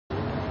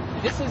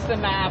This is the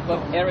map of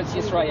Eretz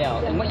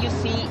Yisrael, and what you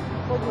see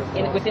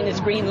within this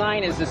green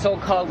line is the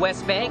so-called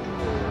West Bank,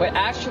 but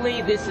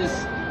actually this is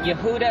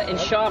Yehuda and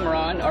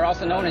Shomron, or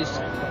also known as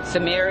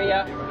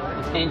Samaria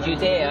and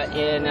Judea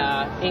in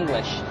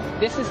English.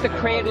 This is the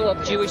cradle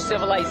of Jewish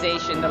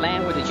civilization, the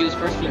land where the Jews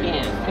first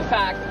began. In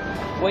fact,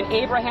 when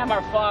Abraham,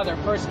 our father,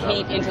 first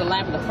came into the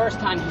land for the first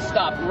time, he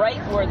stopped right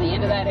where the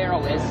end of that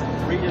arrow is,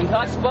 and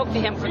God spoke to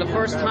him for the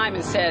first time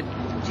and said,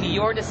 "To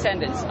your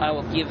descendants I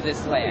will give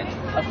this land."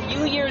 A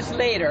few years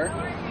later,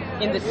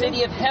 in the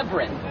city of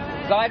Hebron,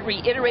 God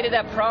reiterated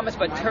that promise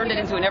but turned it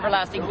into an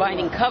everlasting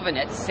binding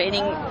covenant,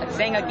 saying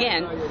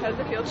again,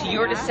 "To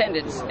your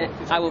descendants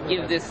I will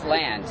give this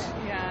land."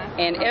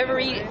 And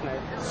every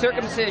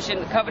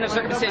circumcision, covenant of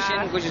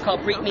circumcision, which is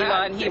called Brit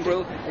Milah in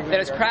Hebrew, that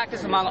is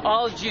practiced among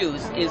all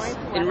Jews is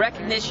in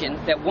recognition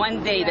that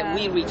one day that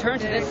we return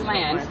to this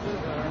land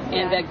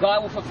and that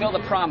God will fulfill the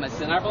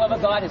promise. And our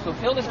beloved God has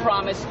fulfilled his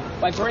promise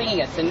by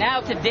bringing us. And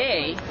now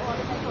today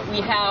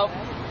we have,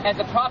 as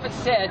the prophet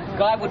said,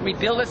 God would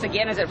rebuild us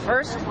again as at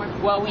first.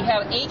 Well, we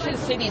have ancient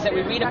cities that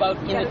we read about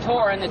in the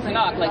Torah and the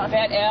Tanakh, like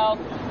Bet El,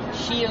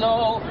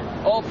 Shiloh,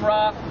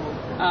 Ophrah,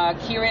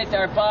 Kiryat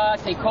Arba,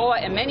 Tekoa,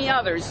 and many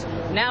others.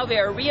 Now they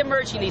are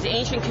re-emerging, these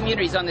ancient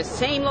communities, on the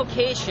same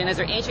location as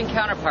their ancient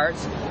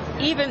counterparts.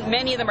 Even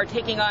many of them are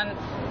taking on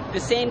the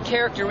same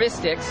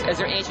characteristics as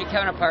their ancient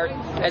counterpart,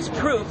 as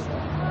proof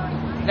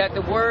that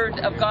the word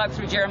of God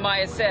through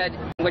Jeremiah said,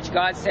 in which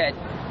God said,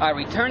 "I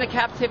return the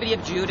captivity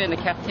of Judah and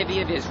the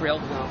captivity of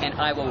Israel, and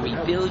I will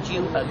rebuild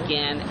you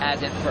again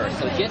as at first."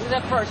 So just as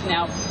at first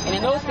now, and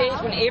in those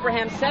days when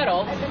Abraham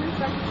settled,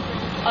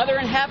 other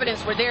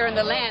inhabitants were there in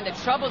the land that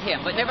troubled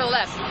him, but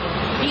nevertheless,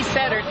 he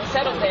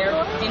settled there,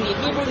 and the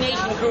Hebrew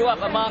nation grew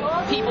up among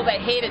people that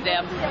hated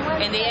them,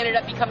 and they ended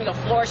up becoming a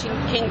flourishing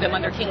kingdom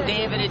under King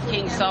David and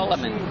King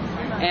Solomon.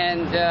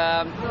 And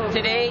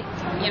today,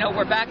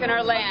 we're back in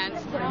our land.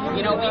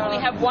 We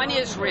have one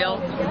Israel.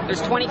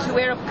 There's 22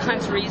 Arab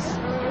countries,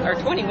 or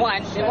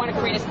 21. They want to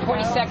create a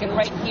 22nd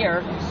right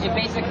here and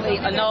basically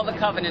annul the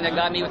covenant that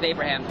God made with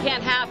Abraham.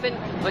 Can't happen,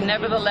 but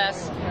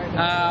nevertheless,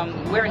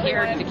 we're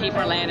here to keep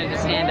our land and to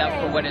stand up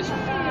for what is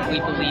we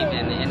believe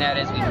in, and that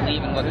is we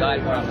believe in what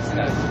God promised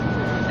us.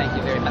 Thank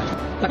you very much.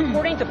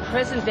 According to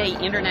present-day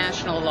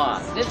international law,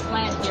 this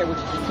land here, which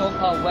is the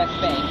so-called West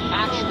Bank,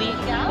 actually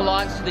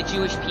belongs to the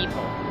Jewish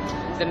people.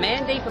 The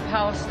mandate for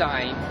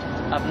Palestine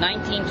of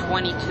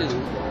 1922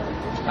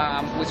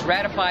 was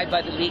ratified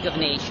by the League of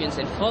Nations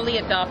and fully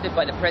adopted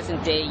by the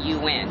present-day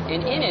UN.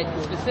 And in it,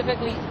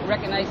 specifically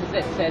recognizes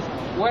this, says,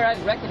 whereas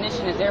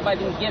recognition has thereby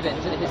been given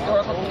to the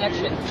historical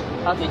connection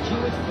of the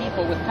Jewish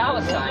people with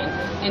Palestine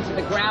and to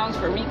the grounds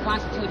for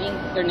reconstituting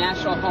their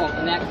national home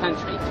in that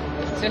country.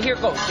 So here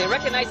goes. They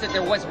recognize that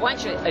there was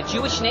once a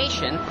Jewish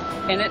nation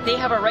and that they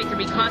have a right to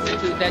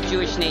reconstitute that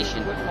Jewish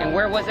nation. And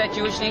where was that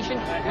Jewish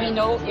nation? We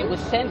know it was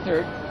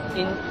centered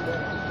in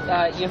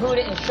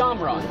Yehuda and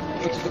Shomron,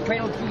 which is the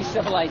cradle of Jewish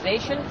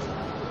civilization,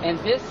 and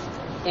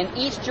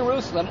East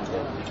Jerusalem,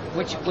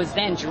 which was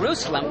then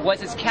Jerusalem,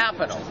 was its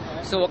capital.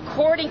 So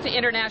according to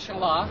international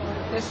law,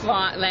 this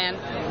land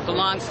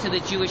belongs to the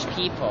Jewish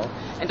people.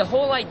 And the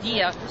whole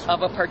idea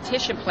of a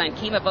partition plan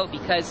came about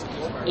because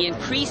in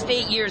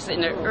pre-state years,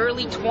 in the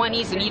early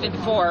 20s and even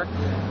before,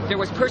 there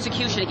was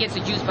persecution against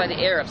the Jews by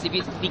the Arabs. They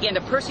began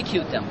to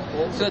persecute them.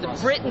 So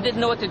Britain didn't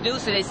know what to do,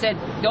 so they said,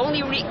 the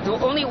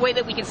only way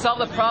that we can solve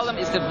the problem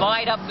is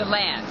divide up the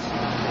land.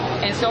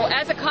 And so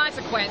as a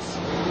consequence,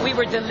 we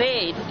were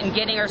delayed in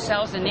getting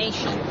ourselves a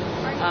nation.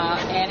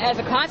 And as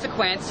a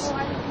consequence,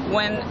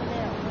 when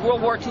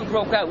World War II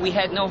broke out, we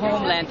had no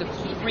homeland to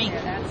flee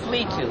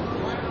to.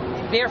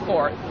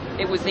 Therefore,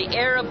 it was the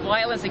Arab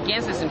violence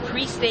against us in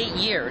pre-state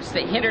years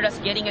that hindered us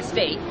getting a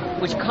state,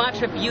 which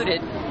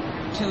contributed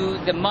to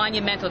the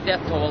monumental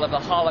death toll of the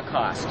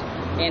Holocaust.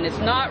 And it's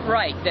not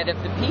right that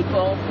if the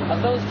people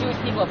of those Jewish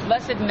people of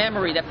blessed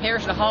memory that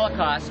perished in the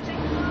Holocaust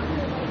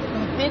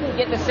who didn't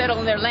get to settle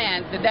in their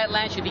land, that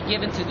land should be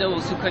given to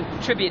those who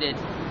contributed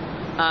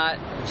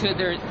to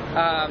their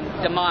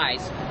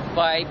demise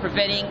by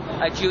preventing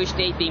a Jewish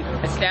state being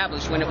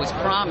established when it was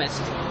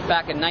promised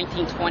back in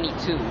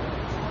 1922.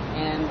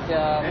 And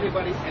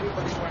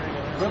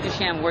Baruch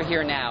Hashem, we're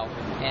here now.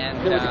 And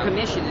there was a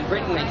commission in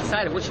Britain and they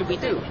decided, what should we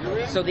do?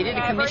 So they did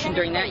a commission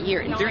during that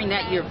year, and during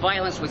that year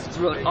violence was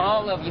throughout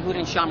all of Yehuda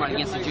and Shomron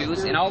against the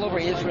Jews and all over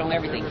Israel and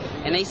everything.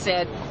 And they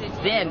said,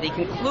 then they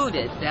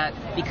concluded that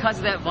because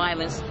of that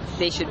violence,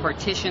 they should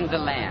partition the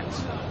land.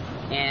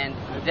 And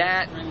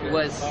that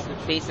was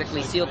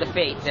basically sealed the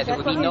fate that there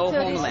would be no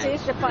homeland.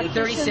 In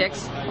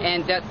 36,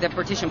 and the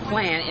partition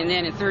plan, and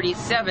then in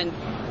 37,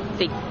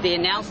 they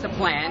announced the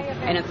plan,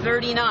 and in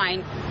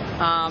 39,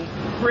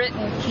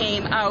 Britain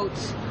came out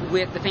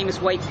with the famous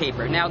white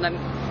paper. Now,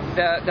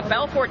 the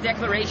Balfour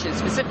Declaration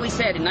specifically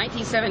said in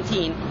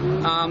 1917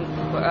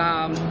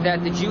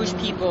 that the Jewish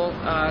people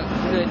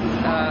could,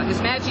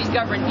 His Majesty's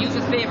government used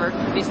with favor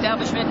the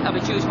establishment of a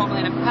Jewish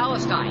homeland in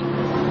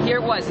Palestine. Here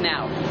it was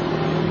now.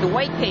 The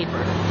white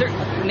paper,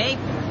 May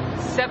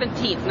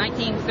 17th,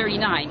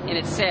 1939, and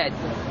it said,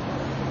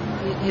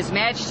 His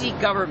Majesty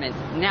government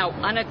now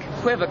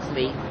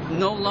unequivocally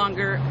no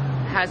longer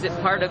has it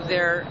part of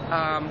their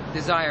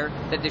desire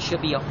that there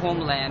should be a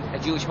homeland, a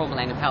Jewish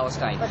homeland in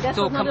Palestine. But that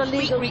so was not a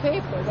legal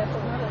paper. That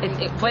was not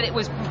a but it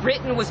was,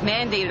 Britain was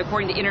mandated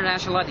according to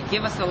international law to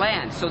give us the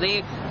land. So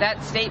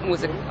that statement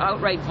was an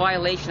outright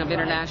violation of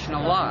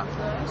international law.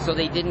 So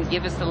they didn't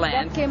give us the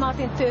land. That came out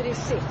in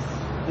 36.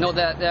 No,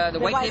 the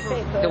white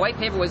paper. The white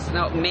paper was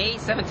May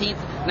 17th,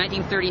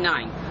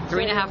 1939.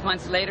 3.5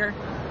 months later,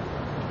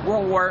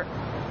 World War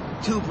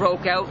II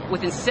broke out.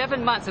 Within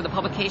 7 months of the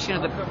publication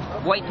of the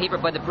white paper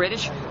by the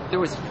British, there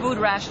was food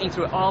rationing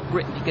through all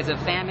Britain because of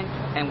famine,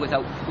 and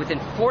within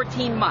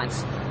 14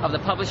 months of the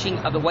publishing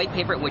of the white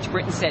paper in which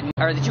Britain said,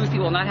 the Jewish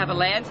people will not have a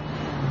land,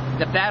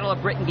 the Battle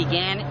of Britain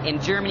began,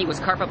 and Germany was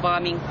carpet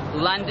bombing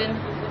London,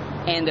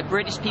 and the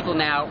British people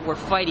now were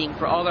fighting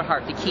for all their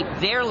heart to keep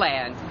their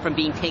land from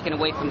being taken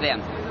away from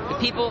them. The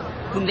people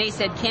whom they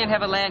said can't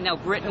have a land, now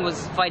Britain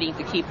was fighting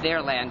to keep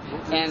their land.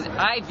 And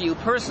I view,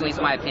 personally, it's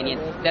my opinion,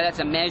 that that's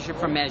a measure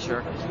for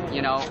measure,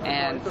 you know,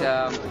 and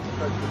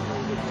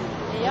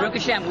Baruch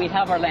Hashem, we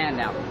have our land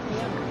now.